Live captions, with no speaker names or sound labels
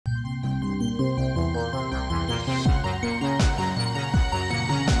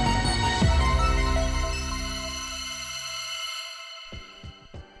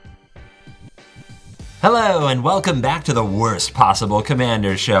Hello and welcome back to the worst possible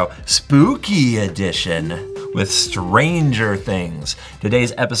Commander show, Spooky Edition with Stranger Things.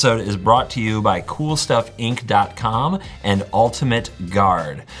 Today's episode is brought to you by CoolStuffInc.com and Ultimate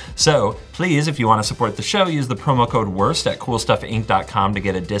Guard. So please, if you want to support the show, use the promo code WORST at CoolStuffInc.com to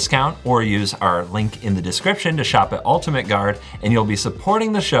get a discount, or use our link in the description to shop at Ultimate Guard, and you'll be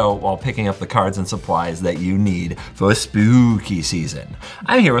supporting the show while picking up the cards and supplies that you need for spooky season.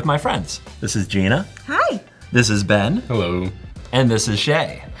 I'm here with my friends. This is Gina. Hi. This is Ben. Hello. And this is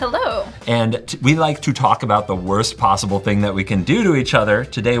Shea. Hello. And we like to talk about the worst possible thing that we can do to each other.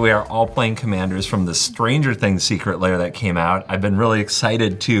 Today we are all playing Commanders from the Stranger Things secret lair that came out. I've been really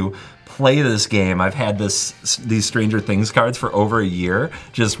excited to play this game. I've had these Stranger Things cards for over a year,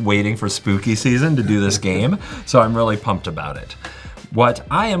 just waiting for spooky season to do this game. So I'm really pumped about it. What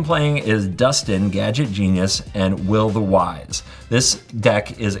I am playing is Dustin, Gadget Genius, and Will the Wise. This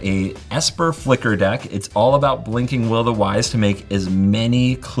deck is a Esper Flicker deck. It's all about blinking Will the Wise to make as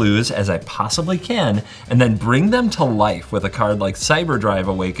many clues as I possibly can, and then bring them to life with a card like Cyberdrive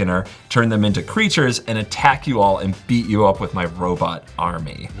Awakener, turn them into creatures, and attack you all and beat you up with my robot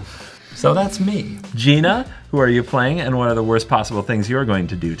army. So that's me. Gina, who are you playing, and what are the worst possible things you're going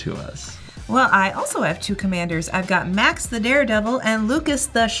to do to us? Well, I also have two commanders. I've got Max the Daredevil and Lucas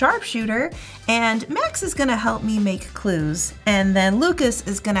the Sharpshooter, and Max is gonna help me make clues, and then Lucas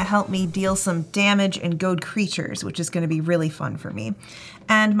is gonna help me deal some damage and goad creatures, which is gonna be really fun for me.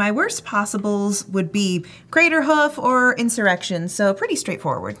 And my worst possibles would be Craterhoof or Insurrection, so pretty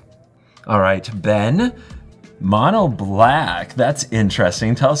straightforward. All right, Ben. Mono black, that's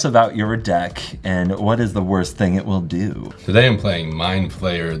interesting. Tell us about your deck and what is the worst thing it will do. Today I'm playing Mind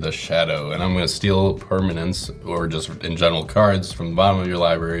Flayer the Shadow, and I'm going to steal permanents or just in general cards from the bottom of your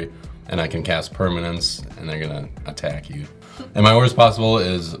library, and I can cast permanents and they're going to attack you. And my worst possible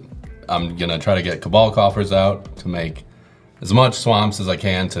is I'm going to try to get Cabal Coffers out to make as much swamps as I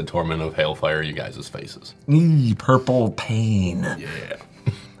can to Torment of Hailfire you guys' faces. Purple pain. Yeah.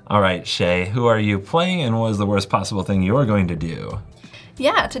 All right, Shea, who are you playing and what is the worst possible thing you're going to do?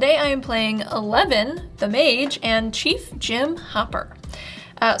 Yeah, today I am playing 11, the Mage, and Chief Jim Hopper.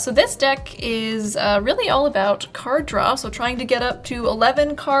 So this deck is really all about card draw, so trying to get up to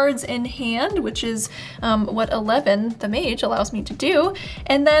 11 cards in hand, which is what 11, the Mage, allows me to do.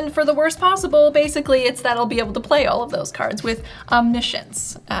 And then for the worst possible, basically it's that I'll be able to play all of those cards with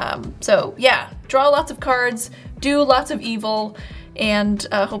Omniscience. So yeah, draw lots of cards, do lots of evil, and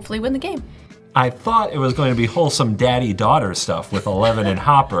hopefully win the game. I thought it was going to be wholesome daddy-daughter stuff with 11 and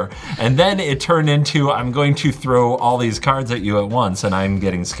Hopper, and then it turned into I'm going to throw all these cards at you at once, and I'm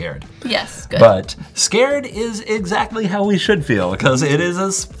getting scared. Yes, good. But scared is exactly how we should feel, because it is a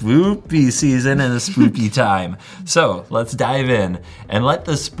spoopy season and a spooky time. So let's dive in and let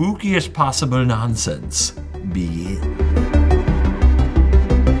the spookiest possible nonsense begin.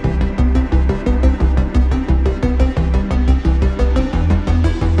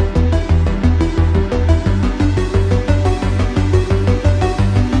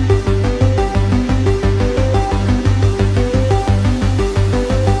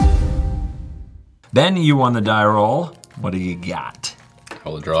 Ben, you won the die roll. What do you got? I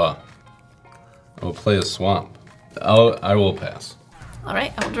will draw. I will play a swamp. I will pass. All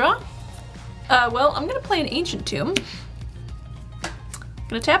right, I will draw. Well, I'm gonna play an Ancient Tomb. I'm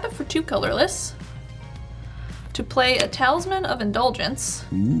gonna tap it for 2 colorless. To play a Talisman of Indulgence.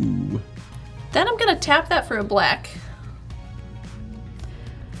 Ooh. Then I'm gonna tap that for a black.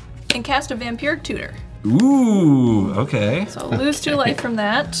 And cast a Vampiric Tutor. Ooh, okay. So I'll lose 2 life from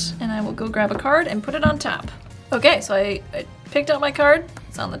that, and I will go grab a card and put it on top. Okay, so I picked out my card.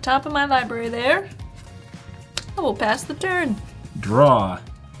 It's on the top of my library there. I will pass the turn. Draw.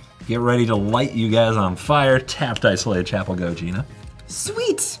 Get ready to light you guys on fire. Tapped Isolated Chapel. Go, Gina.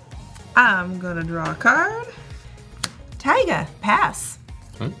 Sweet. I'm gonna draw a card. Taiga, pass.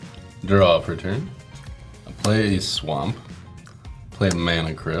 Okay. Draw for turn. I play a swamp. Play a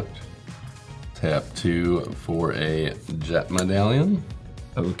Mana Crypt. Tap 2 for a Jet Medallion.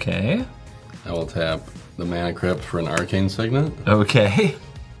 Okay. I will tap the Mana Crypt for an Arcane Signet. Okay.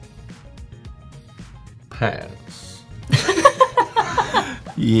 Pass.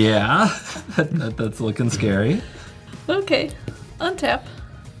 Yeah, that's looking scary. Okay, untap.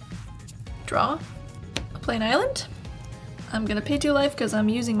 Draw. I'll play an island. I'm gonna pay 2 life because I'm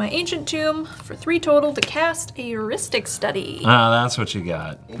using my Ancient Tomb for 3 total to cast a Heuristic Study. Ah, that's what you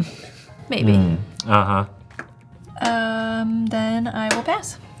got. Maybe. Uh-huh. Then I will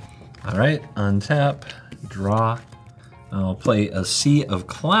pass. All right, untap, draw. I'll play a Sea of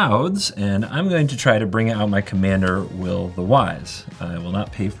Clouds, and I'm going to try to bring out my commander, Will the Wise. I will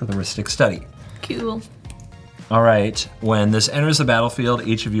not pay for the Heuristic Study. Cool. All right, when this enters the battlefield,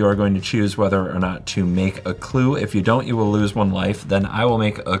 each of you are going to choose whether or not to make a clue. If you don't, you will lose 1 life. Then I will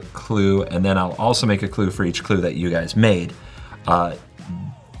make a clue, and then I'll also make a clue for each clue that you guys made.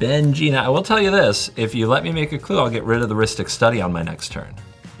 Ben, Gina, I will tell you this. If you let me make a clue, I'll get rid of the heuristic study on my next turn.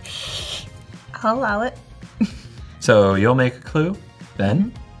 I'll allow it. So you'll make a clue?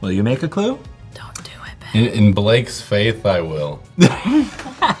 Ben, will you make a clue? Don't do it, Ben. In Blake's faith, I will.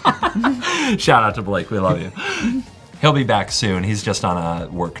 Shout out to Blake, we love you. He'll be back soon. He's just on a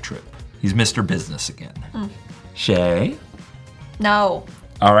work trip. He's Mr. Business again. Shea? No.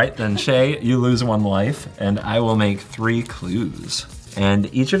 All right, then Shea, you lose 1 life, and I will make 3 clues.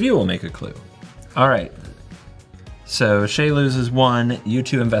 And each of you will make a clue. All right. So Shea loses 1, you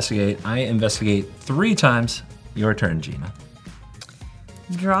 2 investigate. I investigate 3 times. Your turn, Gina.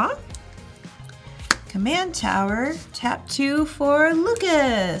 Draw. Command tower, tap 2 for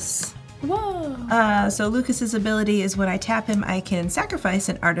Lucas. Whoa. So Lucas's ability is when I tap him, I can sacrifice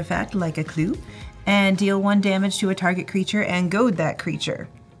an artifact like a clue and deal 1 damage to a target creature and goad that creature.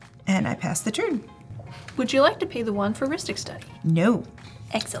 And I pass the turn. Would you like to pay the 1 for heuristic study? No.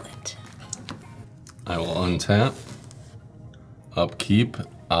 Excellent. I will untap. Upkeep.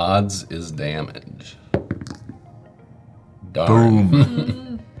 Odds is damage. Darn.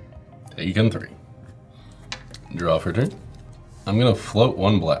 Boom. Taken 3. Draw for turn. I'm gonna float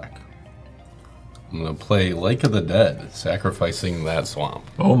 1 black. I'm gonna play Lake of the Dead, sacrificing that swamp.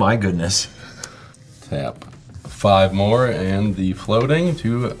 Oh my goodness. Tap 5 more, and the floating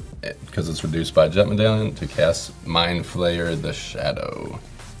to, because it's reduced by Jet Medallion, to cast Mind Flayer the Shadow.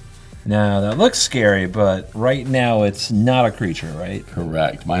 Now that looks scary, but right now it's not a creature, right?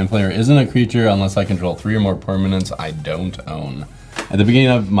 Correct. Mind Flayer isn't a creature unless I control 3 or more permanents I don't own. At the beginning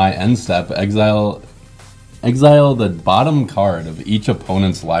of my end step, exile the bottom card of each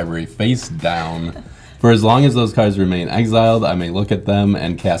opponent's library face down. For as long as those cards remain exiled, I may look at them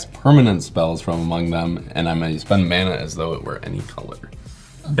and cast permanent spells from among them, and I may spend mana as though it were any color.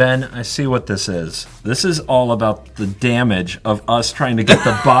 Ben, I see what this is. This is all about the damage of us trying to get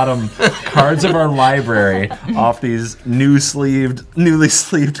the bottom cards of our library off these newly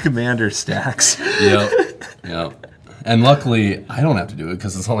sleeved commander stacks. Yep. And luckily, I don't have to do it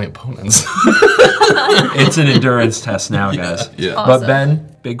because it's only opponents. It's an endurance test now, guys. Yeah. Awesome. But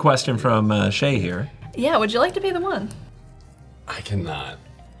Ben, big question from Shea here. Yeah, would you like to pay the 1? I cannot.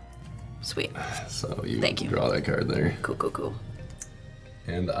 Sweet. So you Thank you. draw that card there. Cool.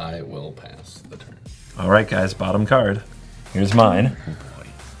 And I will pass the turn. All right, guys, bottom card. Here's mine. Oh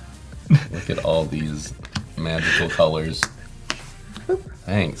boy. Look at all these magical colors.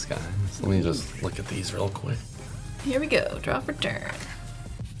 Thanks, guys. Let me just look at these real quick. Here we go. Draw for turn.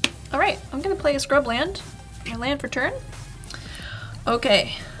 All right, I'm gonna play a scrub land. My land for turn.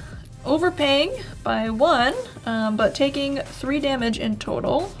 Okay. Overpaying by 1, but taking 3 damage in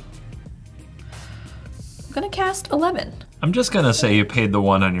total. I'm gonna cast 11. I'm just gonna say you paid the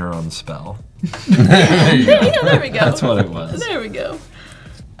 1 on your own spell. Yeah, there we go. That's what it was. There we go.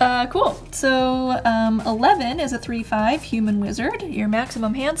 Cool. So 11 is a 3/5 human wizard. Your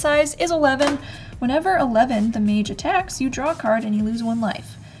maximum hand size is 11. Whenever 11, the mage attacks, you draw a card and you lose 1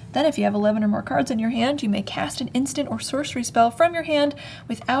 life. Then if you have 11 or more cards in your hand, you may cast an instant or sorcery spell from your hand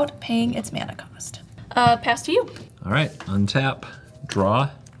without paying its mana cost. Pass to you. All right, untap, draw.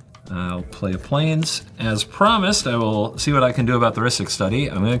 I'll play a Plains. As promised, I will see what I can do about the heuristic study.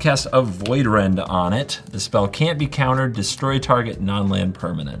 I'm going to cast a Void Rend on it. The spell can't be countered, destroy target non-land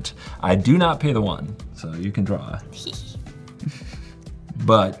permanent. I do not pay the 1, so you can draw.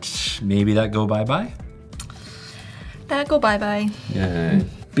 But maybe that go bye-bye? That go bye-bye. Yay.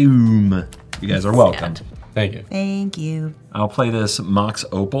 Boom. You guys are welcome. Sad. Thank you. Thank you. I'll play this Mox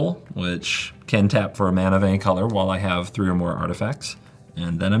Opal, which can tap for a mana of any color while I have 3 or more artifacts.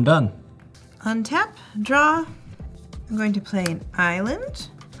 And then I'm done. Untap, draw. I'm going to play an island.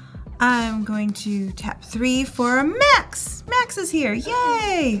 I'm going to tap 3 for Max. Max is here,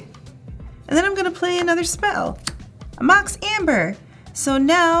 yay! And then I'm going to play another spell, a Mox Amber. So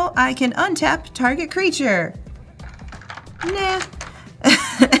now I can untap target creature. Nah.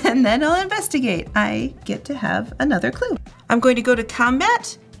 And then I'll investigate. I get to have another clue. I'm going to go to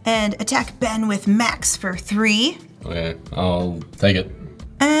combat and attack Ben with Max for 3. Okay, I'll take it.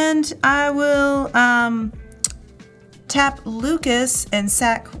 And I will tap Lucas and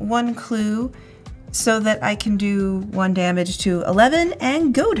sack 1 clue so that I can do 1 damage to 11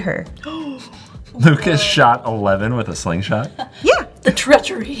 and goad her. Lucas shot 11 with a slingshot? Yeah. The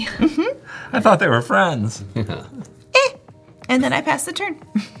treachery. I thought they were friends. And then I pass the turn.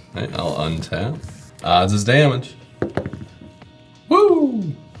 Right, I'll untap. Odds is damage.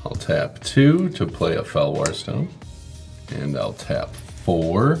 Woo! I'll tap 2 to play a Fell Warstone. And I'll tap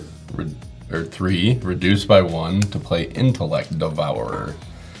 4, or 3, reduce by 1 to play Intellect Devourer.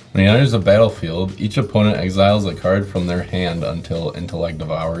 When he enters the battlefield, each opponent exiles a card from their hand until Intellect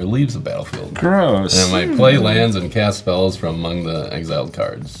Devourer leaves the battlefield. Gross. And I might play lands and cast spells from among the exiled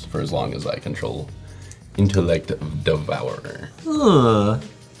cards for as long as I control Intellect Devourer. Ugh.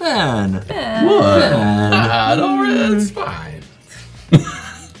 Ben. What? It's fine.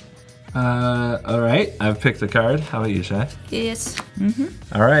 Alright, I've picked a card. How about you, Shea? Yes.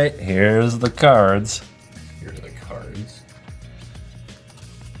 Alright, here's the cards. Here are the cards.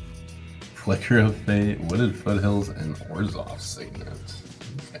 Flicker of Fate, Wooded Foothills, and Orzhov Signet.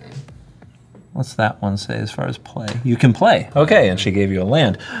 Okay. What's that one say as far as play? You can play. Okay, and she gave you a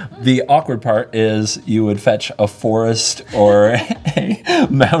land. The awkward part is you would fetch a forest or a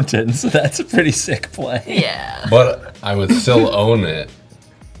mountain, so that's a pretty sick play. Yeah. But I would still own it.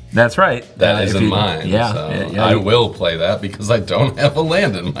 That's right. That isn't mine. Yeah, So yeah, I will play that because I don't have a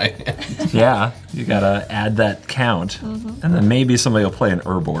land in my hand. yeah, you gotta add that count. And then maybe somebody will play an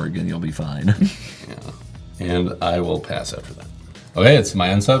Urborg and you'll be fine. Yeah. And I will pass after that. Okay, it's my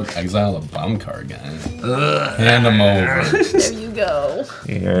end sub. Exile a bomb card, guys. Hand them over. There you go.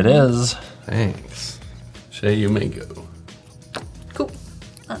 Here it is. Thanks. Shea, you may go. Cool.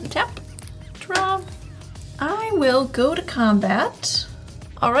 Untap. Draw. I will go to combat.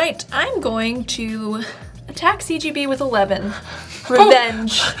 All right, I'm going to attack CGB with 11.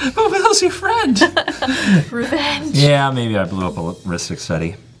 Revenge. Oh, Bill's your friend. Revenge. Yeah, maybe I blew up a Ristic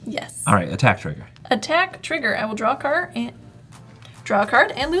study. Yes. All right, attack trigger. Attack trigger. I will draw a card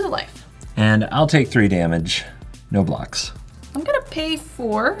and lose a life. And I'll take 3 damage. No blocks. I'm gonna pay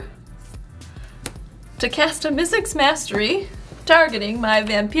 4 to cast a Mystic's Mastery, targeting my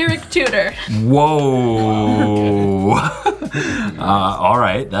vampiric tutor. Whoa. All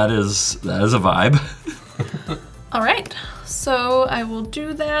right, that is a vibe. All right, so I will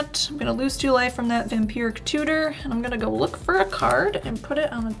do that. I'm gonna lose 2 life from that vampiric tutor, and I'm gonna go look for a card and put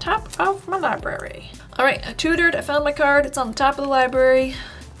it on the top of my library. All right, I tutored, I found my card, it's on the top of the library.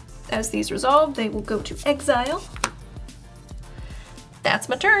 As these resolve, they will go to exile. That's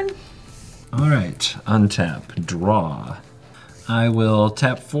my turn. All right, untap, draw. I will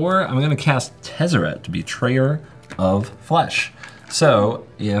tap 4. I'm gonna cast Tezzeret, Betrayer of Flesh. So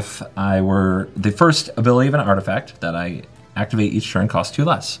if I were the first ability of an artifact that I activate each turn costs 2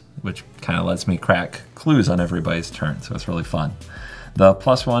 less, which kind of lets me crack clues on everybody's turn, so it's really fun. The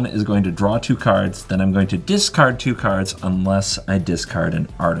 +1 is going to draw 2 cards, then I'm going to discard 2 cards unless I discard an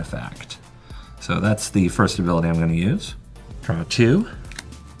artifact. So that's the first ability I'm gonna use. Draw 2.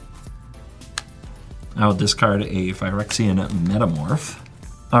 I will discard a Phyrexian Metamorph.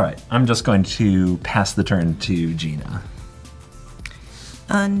 All right, I'm just going to pass the turn to Gina.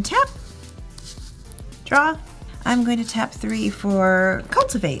 Untap. Draw. I'm going to tap 3 for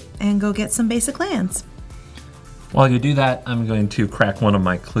Cultivate and go get some basic lands. While you do that, I'm going to crack one of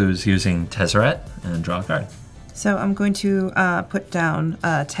my clues using Tezzeret and draw a card. So I'm going to put down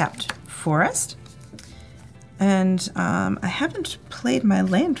a tapped forest. And I haven't played my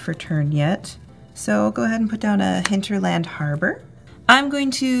land for turn yet. So I'll go ahead and put down a Hinterland Harbor. I'm going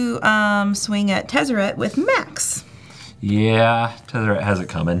to swing at Tezzeret with Max. Yeah, Tezzeret has it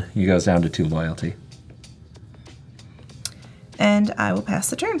coming. He goes down to 2 loyalty. And I will pass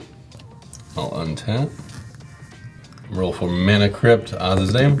the turn. I'll untap. Roll for Mana Crypt.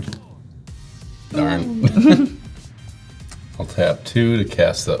 Azazam. Darn. I'll tap 2 to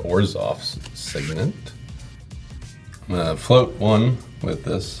cast the Orzhov Signet. I'm gonna float 1 with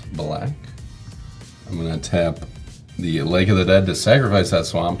this black. I'm gonna tap the Lake of the Dead to sacrifice that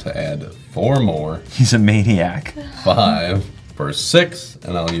swamp to add 4 more. He's a maniac. 5 for 6,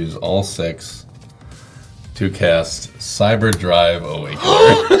 and I'll use all 6 to cast Cyber Drive Awakener.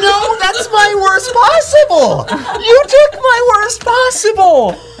 No, that's my worst possible! You took my worst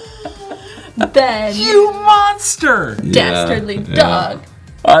possible! Ben. You monster! Dastardly dog.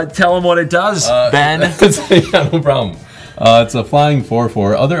 Tell him what it does, Ben. Yeah, no problem. It's a flying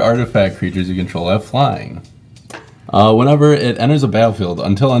 4/4. Other artifact creatures you control have flying. Whenever it enters a battlefield,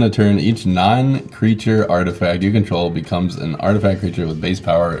 until end of turn, each non-creature artifact you control becomes an artifact creature with base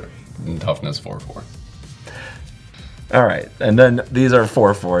power and toughness 4/4. All right, and then these are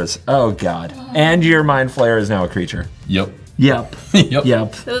 4/4s. Oh God! And your Mind Flayer is now a creature. Yep. Yep. Yep.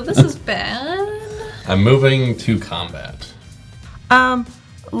 Yep. So this is bad. I'm moving to combat.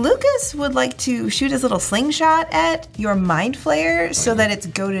 Lucas would like to shoot his little slingshot at your Mind Flayer so that it's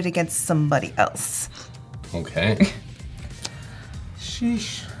goaded against somebody else. Okay.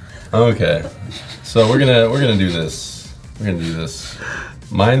 Sheesh. Okay. So we're gonna do this. We're gonna do this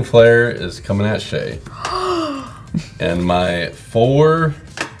Mind Flayer is coming at Shea. And my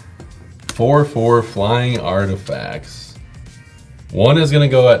 4/4 flying artifacts. One is gonna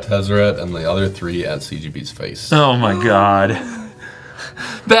go at Tezzeret and the other 3 at CGB's face. Oh my god.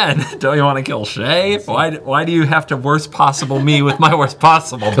 Ben, don't you want to kill Shea? Why do you have to worst possible me with my worst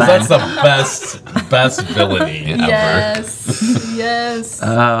possible, Ben? That's the best villainy ever. Yes. Yes.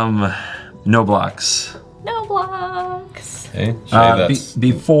 No blocks. No blocks. Okay, Shea, that's...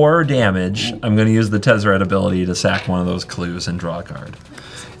 Before damage, I'm going to use the Tezzeret ability to sack one of those clues and draw a card.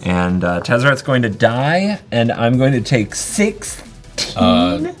 And Tezzeret's going to die, and I'm going to take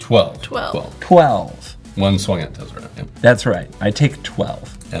 16? 12. 12. One swing at Tezzeret. Yep. That's right. I take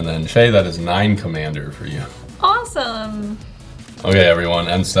 12. And then Shea, that is 9 commander for you. Awesome. Okay, everyone,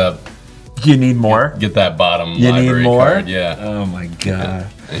 end step. You need more? Get that bottom You library need more? card. Yeah. Oh my god. Yeah.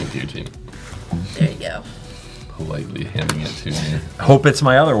 Thank you, Gene. There you go. Politely handing it to me. Hope it's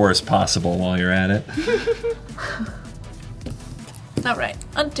my other worst possible while you're at it. All right,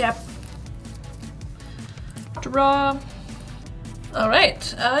 untap. Draw. All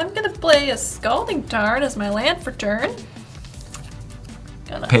right, I'm gonna play a Scalding Tarn as my land for turn.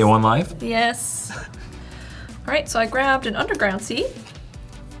 Gonna Pay 1 life? Yes. All right, so I grabbed an Underground Sea.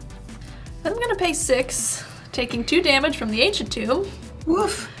 Then I'm gonna pay 6, taking 2 damage from the Ancient Tomb.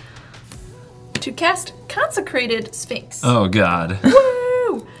 Woof. To cast Consecrated Sphinx. Oh god.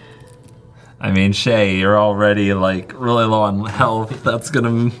 Woo! I mean, Shea, you're already like really low on health. That's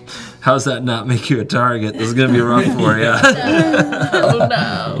gonna, how's that not make you a target? This is gonna be rough for you. Oh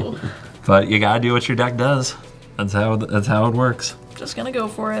no. But you gotta do what your deck does. That's how it works. Just gonna go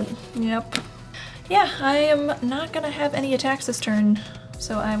for it. Yep. Yeah, I am not gonna have any attacks this turn,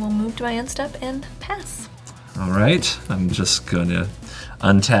 so I will move to my end step and pass. All right, I'm just gonna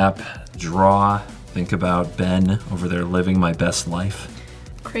untap, draw, think about Ben over there living my best life.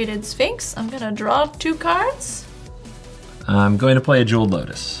 Created Sphinx. I'm gonna draw 2 cards. I'm going to play a Jeweled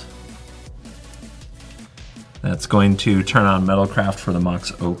Lotus. That's going to turn on Metalcraft for the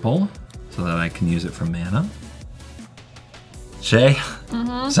Mox Opal so that I can use it for mana. Shea,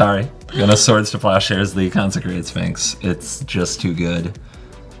 sorry, gonna Swords to Plowshares the Consecrated Sphinx. It's just too good.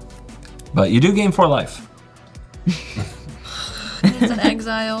 But you do gain 4 life. It's an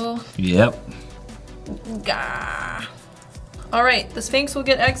exile. Yep. Gah. All right, the Sphinx will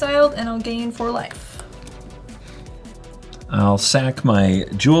get exiled and I'll gain 4 life. I'll sack my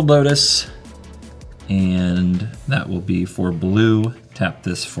Jeweled Lotus, and that will be for blue. Tap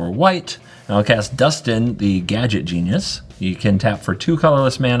this for white. And I'll cast Dustin, the Gadget Genius. You can tap for 2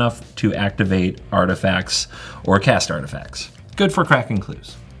 colorless mana to activate artifacts or cast artifacts. Good for cracking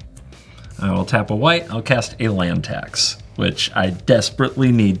clues. I will tap a white, I'll cast a land tax, which I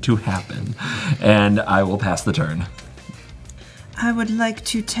desperately need to happen. And I will pass the turn. I would like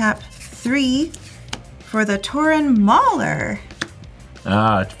to tap 3 for the Tauren Mauler.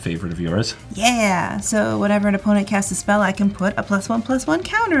 Ah, favorite of yours. Yeah, so whenever an opponent casts a spell, I can put a +1/+1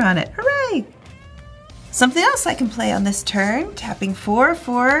 counter on it. Hooray! Something else I can play on this turn, tapping 4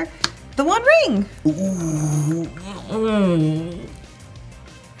 for the One Ring.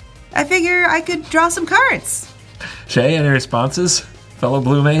 I figure I could draw some cards. Shea, any responses, fellow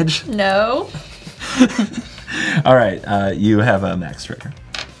Blue Mage? No. All right, you have a Max trigger.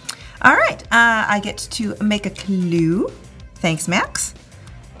 All right, I get to make a clue. Thanks, Max.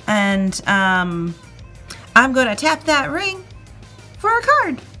 And I'm gonna tap that ring for a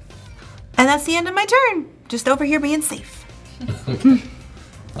card. And that's the end of my turn. Just over here being safe. Okay.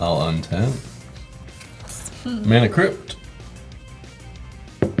 I'll untap. Mana Crypt.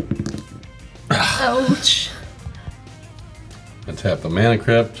 Ouch. I tap the Mana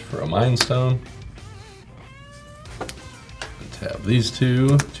Crypt for a Mind Stone. Tap these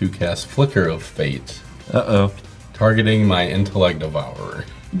 2 to cast Flicker of Fate, Uh-oh. targeting my Intellect Devourer.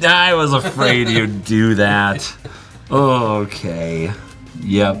 I was afraid you'd do that. Okay.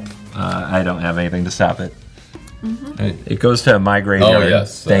 Yep. I don't have anything to stop it. Hey. It goes to my graveyard. Oh,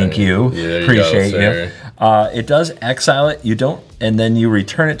 yes. Thank you. Yeah, there you Appreciate go, you. It does exile it. You don't, and then you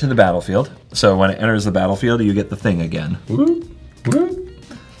return it to the battlefield. So when it enters the battlefield, you get the thing again. Woo, woo.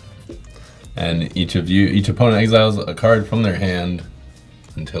 And each opponent exiles a card from their hand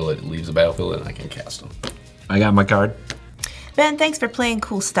until it leaves the battlefield, and I can cast them. I got my card. Ben, thanks for playing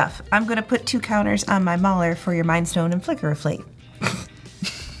cool stuff. I'm gonna put 2 counters on my Mauler for your Mind Stone and Flicker of Fate.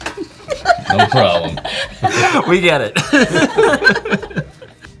 No problem. We get it.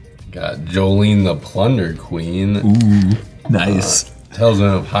 Got Jolene the Plunder Queen. Ooh, nice.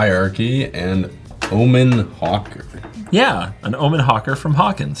 Talisman of Hierarchy and Omen Hawker. Yeah, an Omen Hawker from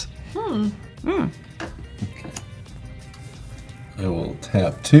Hawkins. I will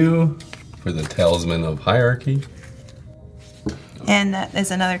tap 2 for the Talisman of Hierarchy. And that is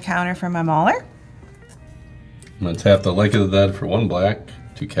another counter for my Mauler. I'm going to tap the Lake of the Dead for 1 black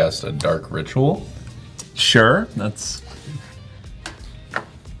to cast a Dark Ritual. Sure, that's...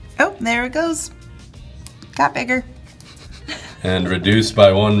 Oh, there it goes. Got bigger. And reduced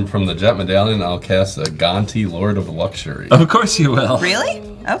by 1 from the Jet Medallion, I'll cast a Gonti Lord of Luxury. Of course you will. Really?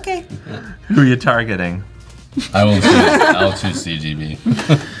 Okay. Who are you targeting? I'll choose CGB.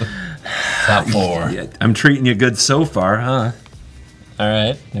 Top 4. Yeah, I'm treating you good so far, huh? All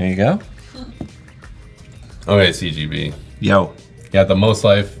right, there you go. Okay, CGB. Yo. Got the most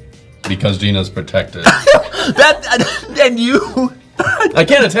life because Gina's protected. And you? I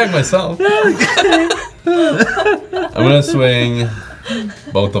can't attack myself. I'm gonna swing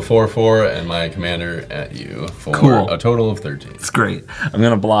both the 4/4 and my commander at you for a total of 13. It's great. I'm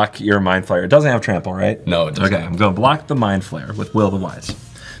gonna block your Mind Flayer. It doesn't have trample, right? No, it doesn't. Okay, I'm gonna block the Mind Flayer with Will the Wise.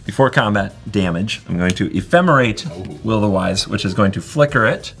 Before combat damage, I'm going to ephemerate Will the Wise, which is going to flicker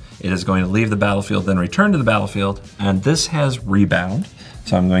it. It is going to leave the battlefield, then return to the battlefield, and this has rebound.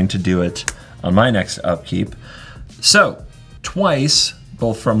 So I'm going to do it on my next upkeep. So, twice,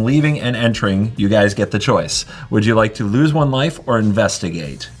 both from leaving and entering, you guys get the choice. Would you like to lose 1 life or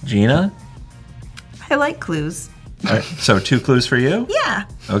investigate? Gina? I like clues. All right, so 2 clues for you? Yeah.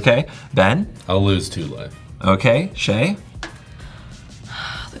 Okay. Ben? I'll lose 2 life. Okay. Shea?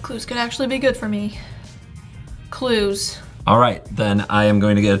 The clues could actually be good for me. Clues. All right, then I am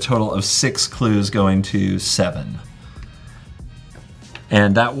going to get a total of 6 clues going to 7.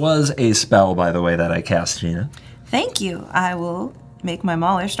 And that was a spell, by the way, that I cast, Gina. Thank you. I will make my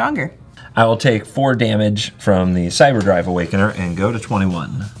Mauler stronger. I will take 4 damage from the Cyberdrive Awakener and go to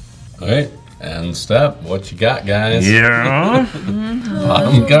 21. Okay, and step. What you got, guys? Yeah.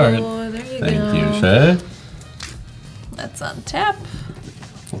 Bottom card. Oh, there you Thank go. you, Shea. Let's untap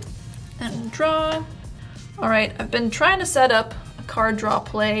and draw. All right, I've been trying to set up a card draw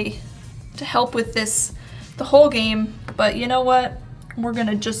play to help with this the whole game, but you know what? We're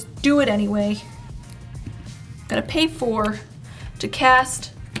gonna just do it anyway. Gonna pay 4 to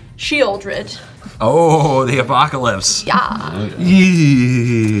cast Shieldred. Oh, the Apocalypse. Yeah.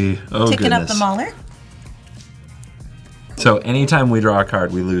 Yee. Oh, Ticking up goodness. the Mauler. So anytime we draw a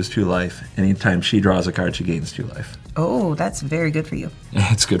card, we lose 2 life. Anytime she draws a card, she gains 2 life. Oh, that's very good for you.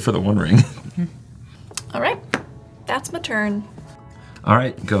 It's good for the One Ring. All right, that's my turn. All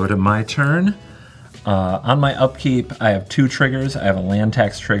right, go to my turn. On my upkeep, I have 2 triggers. I have a land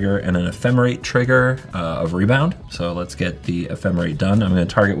tax trigger and an ephemerate trigger of rebound. So let's get the ephemerate done. I'm going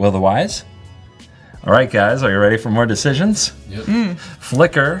to target Will the Wise. All right, guys, are you ready for more decisions? Yep.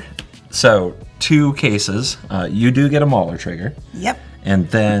 Flicker. So 2 cases. You do get a Mauler trigger. Yep. And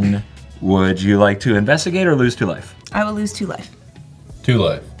then would you like to investigate or lose 2 life? I will lose 2 life. 2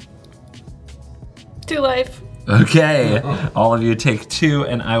 life. 2 life. Okay, all of you take 2,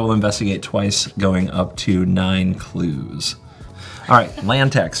 and I will investigate twice, going up to 9 clues. All right,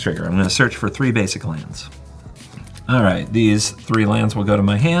 land tax trigger. I'm going to search for 3 basic lands. All right, these 3 lands will go to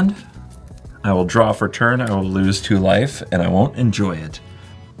my hand. I will draw for turn. I will lose 2 life, and I won't enjoy it.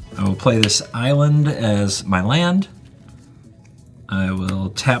 I will play this island as my land. I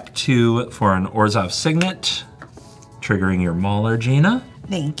will tap 2 for an Orzhov Signet, triggering your Mauler, Gina.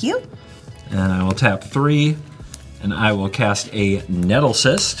 Thank you. And I will tap 3, and I will cast a Nettle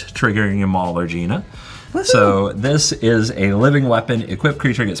Cyst, triggering your Mauler, Gina. Woohoo. So this is a living weapon. Equipped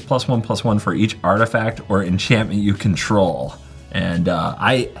creature gets +1/+1 for each artifact or enchantment you control. And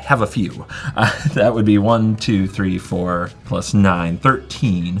I have a few. That would be 1, 2, 3, 4, plus 9,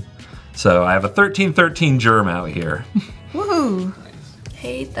 13. So I have a 13/13 germ out here. Woohoo.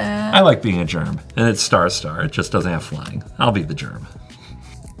 Hate that. I like being a germ, and it's star. It just doesn't have flying. I'll be the germ.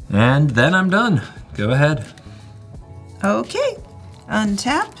 And then I'm done. Go ahead. Okay.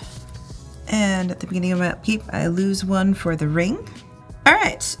 Untap. And at the beginning of my upkeep, I lose 1 for the ring. All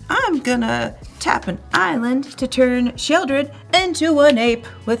right. I'm gonna tap an island to turn Shieldred into an ape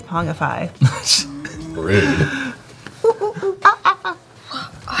with Pongify. Rude.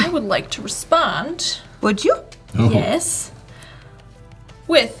 I would like to respond. Would you? Yes.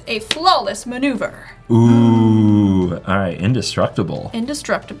 With a flawless maneuver. Ooh. All right. Indestructible.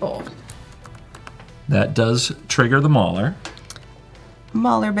 Indestructible. That does trigger the Mauler.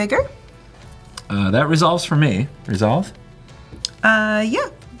 Mauler bigger? That resolves for me. Resolve? Yeah.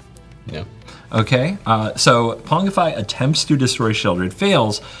 Yeah. Okay. So Pongify attempts to destroy Shieldred,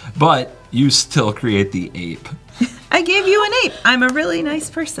 fails, but you still create the ape. I gave you an ape. I'm a really nice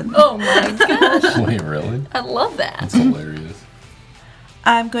person. Oh my gosh. Wait, really? I love that. That's hilarious.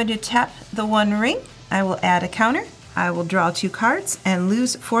 I'm going to tap the 1 ring. I will add a counter. I will draw 2 cards and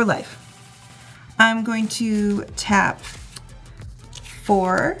lose 4 life. I'm going to tap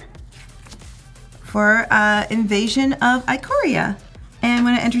 4 for Invasion of Ikoria. And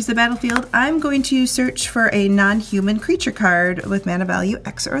when it enters the battlefield, I'm going to search for a non-human creature card with mana value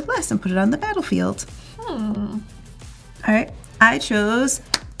X or less and put it on the battlefield. All right, I chose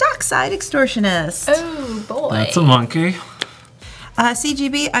Dockside Extortionist. Oh boy. That's a monkey.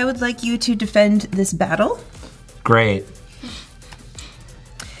 CGB, I would like you to defend this battle. Great.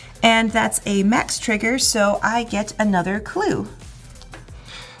 And that's a max trigger, so I get another clue.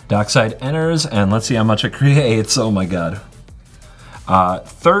 Dockside enters, and let's see how much it creates. Oh my god.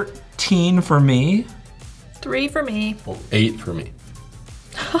 13 for me. 3 for me. Well, 8 for me.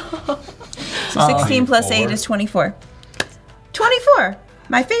 16 plus 8 is 24. 24,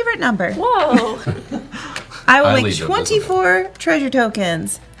 my favorite number. Whoa. I will I make leave it 24 treasure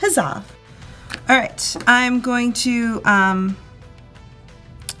tokens. Huzzah. All right, I'm going to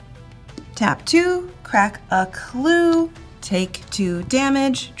tap 2, crack a clue, take 2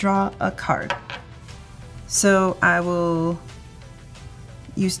 damage, draw a card. So I will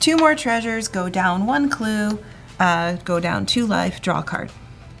use 2 more treasures, go down 1 clue, go down 2 life, draw a card.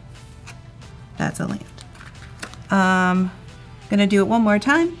 That's a land. Gonna do it one more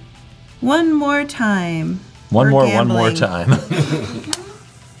time. One more time. One We're more gambling. time.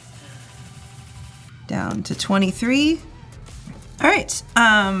 Down to 23. All right,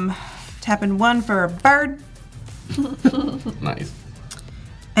 tapping 1 for a bird. Nice.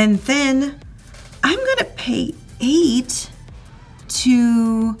 And then I'm gonna pay 8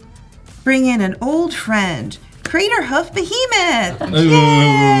 to bring in an old friend, Crater Hoof Behemoth.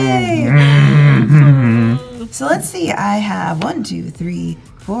 Yay! So let's see, I have 1, 2, 3,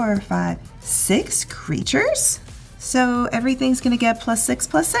 4, 5, 6 creatures. So everything's gonna get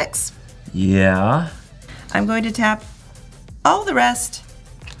 +6/+6. Yeah. I'm going to tap all the rest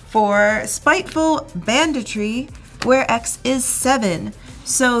for Spiteful Banditry, where X is 7.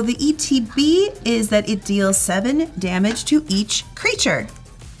 So the ETB is that it deals 7 damage to each creature.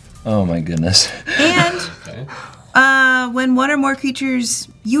 Oh my goodness. And Okay. when 1 or more creatures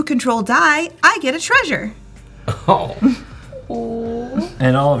you control die, I get a treasure. Oh.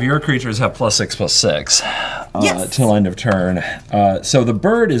 And all of your creatures have +6/+6 Yes. till end of turn. So the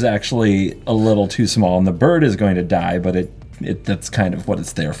bird is actually a little too small, and the bird is going to die, but that's kind of what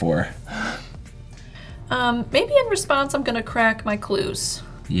it's there for. Maybe in response, I'm gonna crack my clues.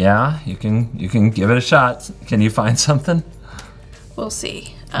 Yeah, you can give it a shot. Can you find something? We'll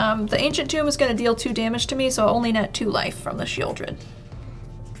see. The Ancient Tomb is gonna deal 2 damage to me, so I'll only net 2 life from the Shieldred.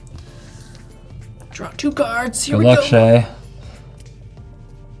 Draw 2 cards. Here Good we luck, go. Shea.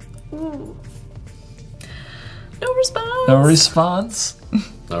 Ooh. No response. No response.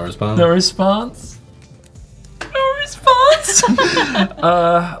 No response? No response. No response.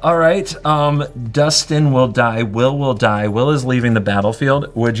 All right. Dustin will die. Will die. Will is leaving the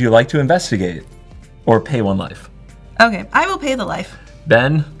battlefield. Would you like to investigate or pay 1 life? Okay, I will pay the life.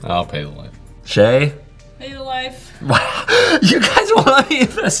 Ben? I'll pay the life. Shay? Pay the life. Wow. You guys won't let me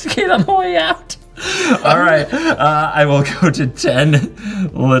investigate on the way out. All right. I will go to 10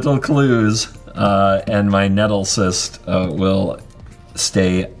 little clues, and my nettle cyst will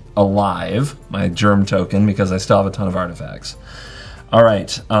stay alive, my germ token, because I still have a ton of artifacts. All right.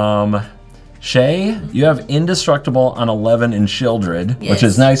 Shay, you have indestructible on 11 in Shieldred, which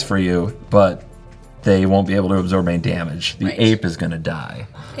is Yes. nice for you, but they won't be able to absorb any damage. The Right. ape is going to die.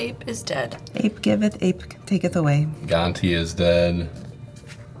 Ape is dead. Ape giveth, ape taketh away. Gonti is dead.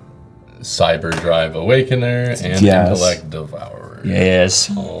 Cyber Drive Awakener and Yes. Intellect Devourer.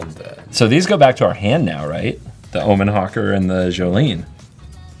 Yes. All dead. So these go back to our hand now, right? The Omen Hawker and the Jolene.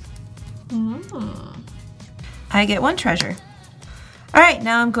 I get 1 treasure. All right,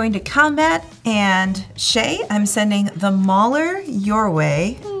 now I'm going to combat, and Shay, I'm sending the Mauler your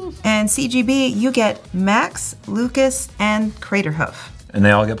way, and CGB, you get Max, Lucas, and Craterhoof. And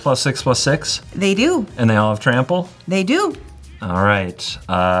they all get +6/+6, They do. and they all have trample. They do. All right.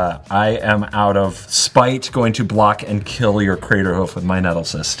 I am out of spite going to block and kill your Craterhoof with my Nettle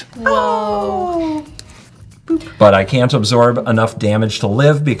Cyst. Oh. But I can't absorb enough damage to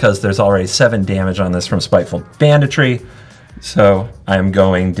live because there's already 7 damage on this from Spiteful Banditry. So I'm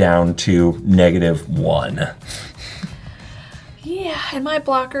going down to -1. Yeah, and my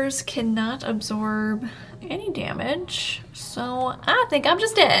blockers cannot absorb any damage, so I think I'm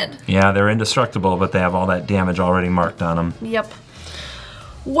just dead. Yeah, they're indestructible, but they have all that damage already marked on them. Yep.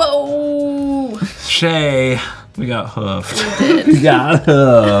 Whoa! Shay, We got hoofed. We did. We got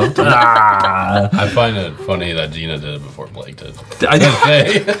hoofed. Ah. I find it funny that Gina did it before Blake did. I-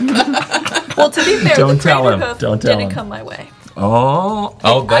 Well, to be fair, Don't the tell crater him. hoof Don't tell didn't him. come my way. Oh,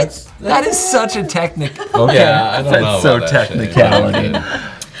 Oh, that's that is such a technical. Okay, yeah. I don't know. that's so about that, Shea. technicality.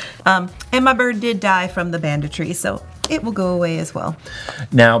 And my bird did die from the banditry, so it will go away as well.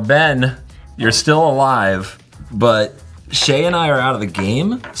 Now, Ben, you're still alive, but Shea and I are out of the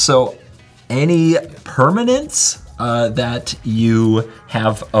game. So, any permanents that you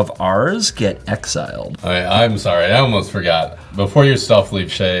have of ours get exiled. Okay, I'm sorry, I almost forgot. Before your stuff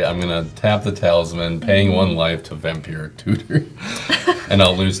leaves, Shea, I'm gonna tap the talisman, paying 1 life to Vampire Tutor. And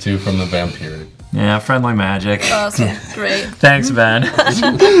I'll lose 2 from the Vampire. Yeah, friendly magic. Awesome. Great. Thanks, Ben.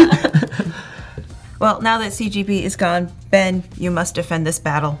 Well, now that CGP is gone, Ben, you must defend this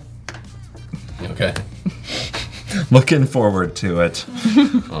battle. Okay, Looking forward to it.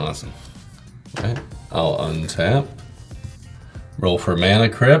 awesome. Okay, I'll untap. Roll for Mana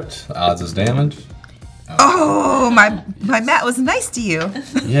Crypt, odds is damage. Oh, my mat was nice to you.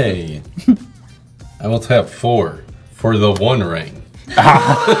 Yay. I will tap 4 for the 1 ring.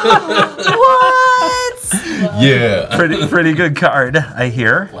 What? Yeah. Pretty good card, I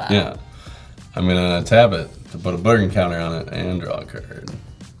hear. Yeah. I'm gonna tap it to put a burden counter on it and draw a card.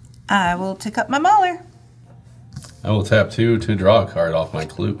 I will pick up my mauler. I will tap 2 to draw a card off my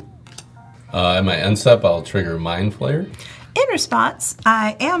clue. At my end step, I'll trigger Mind Flayer. In response,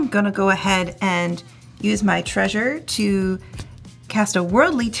 I am going to go ahead and use my treasure to cast a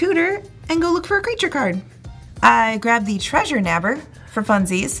Worldly Tutor and go look for a creature card. I grab the Treasure Nabber for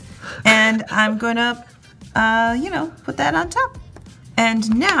funsies, and I'm going to, put that on top.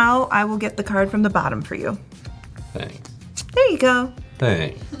 And now I will get the card from the bottom for you. Thanks. There you go.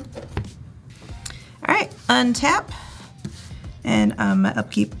 Thanks. All right, untap. And on my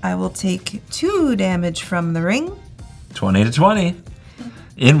upkeep, I will take 2 damage from the ring. 20 to 20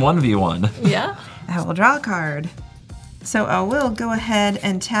 in 1v1. Yeah. I will draw a card. So I will go ahead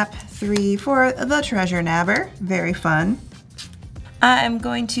and tap 3 for the Treasure Nabber. Very fun. I'm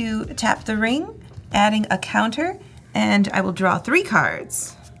going to tap the ring, adding a counter, and I will draw 3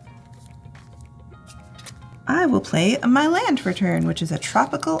 cards. I will play my land for turn, which is a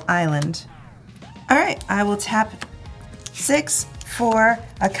tropical island. All right, I will tap 6 for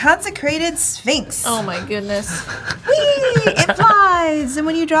a Consecrated Sphinx. Oh my goodness. Whee! It flies! And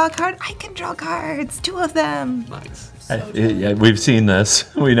when you draw a card, I can draw cards, 2 of them. Nice. Yeah, we've seen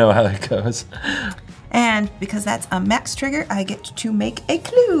this. We know how it goes. And because that's a max trigger, I get to make a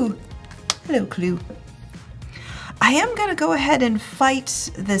clue. Hello, clue. I am gonna go ahead and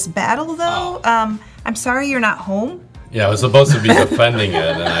fight this battle though. I'm sorry you're not home. Yeah, I was supposed to be defending it,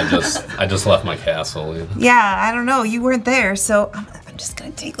 and I just left my castle. You know? Yeah, I don't know, you weren't there, so I'm just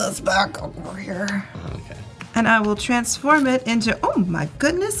gonna take this back over here. Okay. And I will transform it into, oh my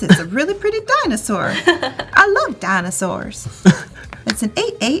goodness, it's a really pretty dinosaur. I love dinosaurs. It's an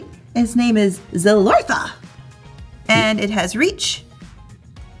 8/8. Its name is Zilortha. And it has reach.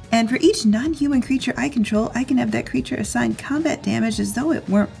 And for each non-human creature I control, I can have that creature assign combat damage as though it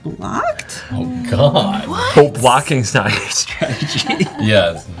weren't blocked. Oh God. Hope blocking's not your strategy.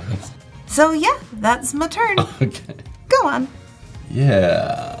 Yes. So yeah, that's my turn. Okay. Go on.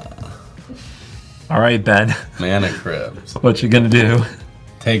 Yeah. All right, Ben. Mana Crypt. What you gonna do?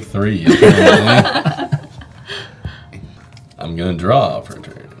 Take 3. Apparently. I'm gonna draw for a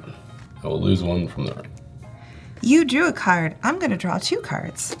turn. I will lose 1 from the ring. You drew a card. I'm gonna draw 2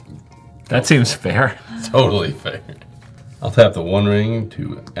 cards. That seems fair. Totally fair. I'll tap the 1 ring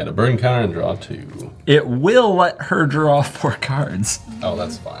to add a burn counter and draw 2. It will let her draw 4 cards. Oh,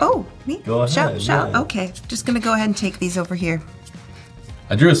 that's fine. Oh, me? Go ahead, Shout. yeah. Okay, just gonna go ahead and take these over here.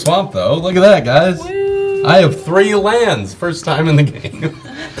 I drew a swamp though. Look at that, guys. I have 3 lands. First time in the game.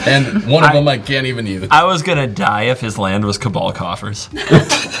 And one of them I can't even use. I was gonna die if his land was Cabal Coffers.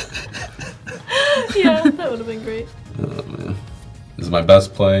 Yeah, that would have been great. Oh, man. This is my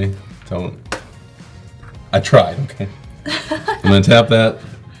best play. Don't. I tried, okay? I'm gonna tap that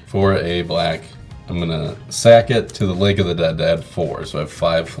for a black. I'm gonna sack it to the Lake of the Dead to add 4, so I have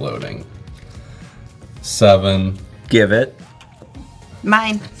 5 floating. 7. Give it.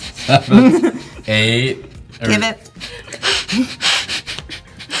 Mine. 8. Give it.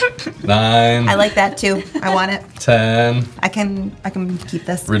 9. I like that too. I want it. 10. I can keep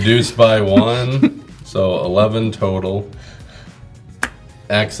this. Reduced by 1, so 11 total.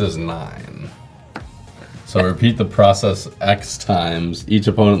 X is 9. So repeat the process X times. Each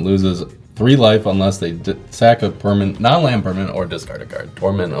opponent loses 3 life unless they sack a permanent, non-land permanent, or discard a card.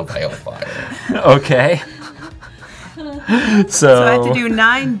 Torment of Hailfire. Okay. So I have to do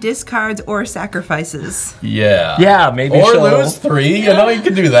 9 discards or sacrifices. Yeah. Yeah, maybe or she'll lose 3. You know, you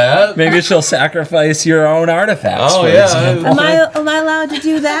can do that. Maybe she'll sacrifice your own artifacts. Oh, for yeah. example. Am I allowed to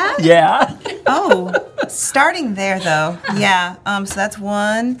do that? Yeah. Oh, starting there though. Yeah. So that's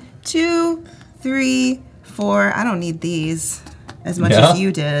 1, 2, 3, 4. I don't need these as much as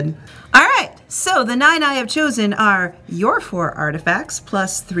you did. All right. So the 9 I have chosen are your 4 artifacts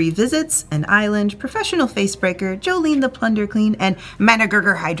plus 3 visits, an island, professional facebreaker, Jolene the Plunder Queen, and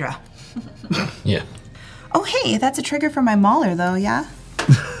Managurger Hydra. Yeah. Oh, hey, that's a trigger for my Mauler though, yeah?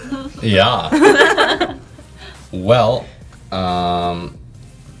 Yeah. Well,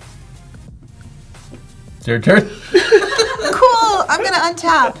 it's your turn. Cool. I'm gonna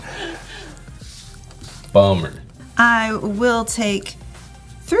untap. Bummer. I will take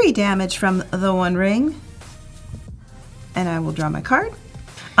 3 damage from the One Ring, and I will draw my card.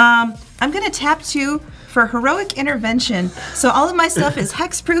 I'm gonna tap 2 for Heroic Intervention, so all of my stuff is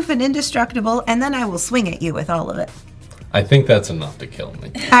hexproof and indestructible, and then I will swing at you with all of it. I think that's enough to kill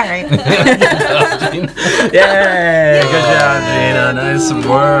me. All right. Yay! Good job, Gina. Nice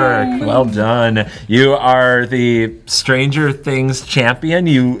work. Well done. You are the Stranger Things champion.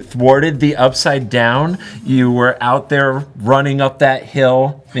 You thwarted the Upside Down. You were out there running up that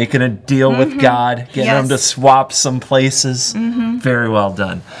hill, making a deal with God, getting him to swap some places. Very well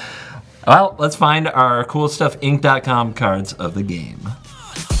done. Well, let's find our CoolStuffInc.com cards of the game.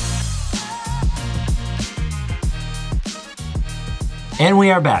 And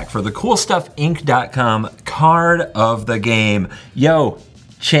we are back for the CoolStuffInc.com card of the game. Yo,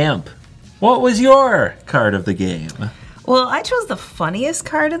 champ, what was your card of the game? Well, I chose the funniest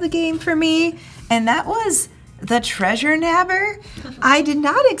card of the game for me, and that was the Treasure Nabber. I did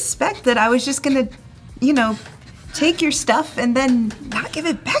not expect that I was just gonna, take your stuff and then not give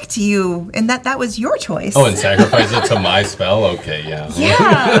it back to you, and that was your choice. Oh, and sacrifice it to my spell? Okay, yeah.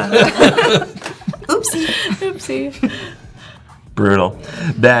 Yeah. Oopsie. Oopsie. Brutal.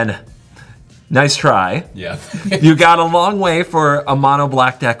 Ben, nice try. Yeah. You got a long way for a mono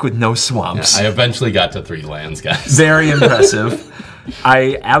black deck with no swamps. I eventually got to 3 lands, guys. Very impressive.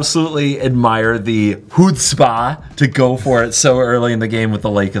 I absolutely admire the chutzpah to go for it so early in the game with the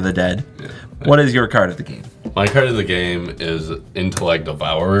Lake of the Dead. Yeah. What is your card of the game? My card of the game is Intellect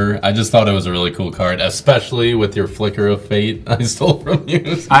Devourer. I just thought it was a really cool card, especially with your Flicker of Fate I stole from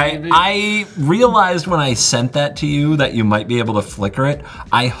you. I realized when I sent that to you that you might be able to flicker it.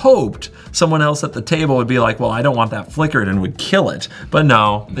 I hoped someone else at the table would be like, well, I don't want that flickered, and would kill it. But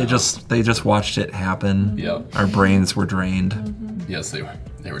no. They just watched it happen. Yep. Our brains were drained. Yes, they were.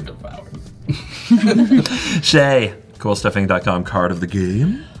 They were devoured. Shea, CoolStuffInc.com card of the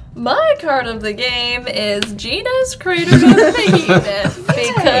game. My card of the game is Gina's Crater of Behemoth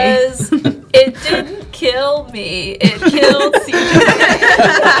because it didn't kill me. It killed CJ.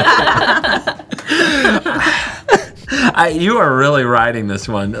 You are really riding this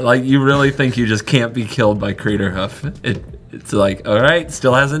one. Like, you really think you just can't be killed by Craterhoof. It's like, all right,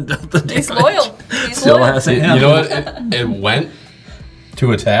 still hasn't dealt the damage. He's loyal. He's Still loyal. hasn't. You know what? It went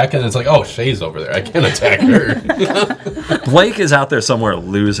to attack, and it's like, oh, Shea's over there. I can't attack her. Blake is out there somewhere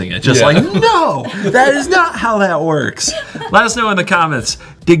losing it. Just like, no, that is not how that works. Let us know in the comments,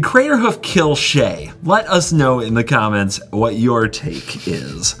 did Craterhoof kill Shea? Let us know in the comments what your take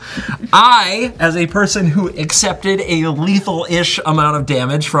is. I, as a person who accepted a lethal-ish amount of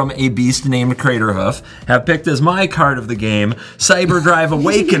damage from a beast named Craterhoof, have picked as my card of the game, Cyberdrive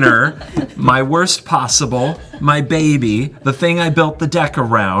Awakener, my worst possible, my baby, the thing I built the deck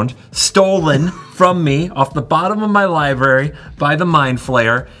around, stolen from me off the bottom of my library by the Mind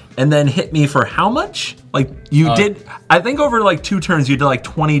Flayer, and then hit me for how much? Like, you did, I think over like 2 turns, you did like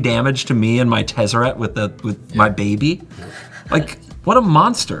 20 damage to me and my Tezzeret with my baby. Like, what a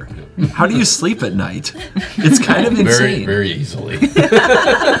monster. How do you sleep at night? It's kind of insane. Very, very easily.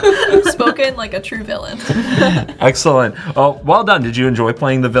 Spoken like a true villain. Excellent. Oh, well done. Did you enjoy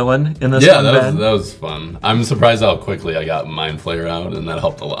playing the villain in this Yeah, one, Ben? that was fun. I'm surprised how quickly I got Mind Flayer out, and that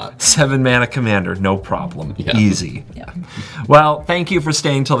helped a lot. 7-mana commander, no problem. Yeah. Easy. Yeah. Well, thank you for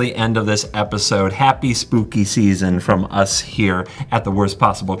staying till the end of this episode. Happy spooky season from us here at the Worst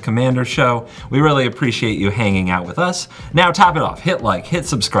Possible Commander Show. We really appreciate you hanging out with us. Now, top it off. Hit like, hit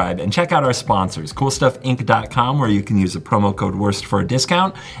subscribe, and check out our sponsors, CoolStuffInc.com, where you can use the promo code WORST for a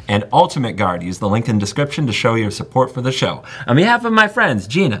discount, and Ultimate Guard. Use the link in description to show your support for the show. On behalf of my friends,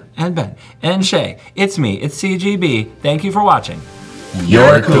 Gina and Ben and Shea, it's me, it's CGB. Thank you for watching.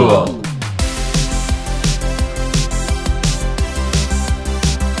 You're cool.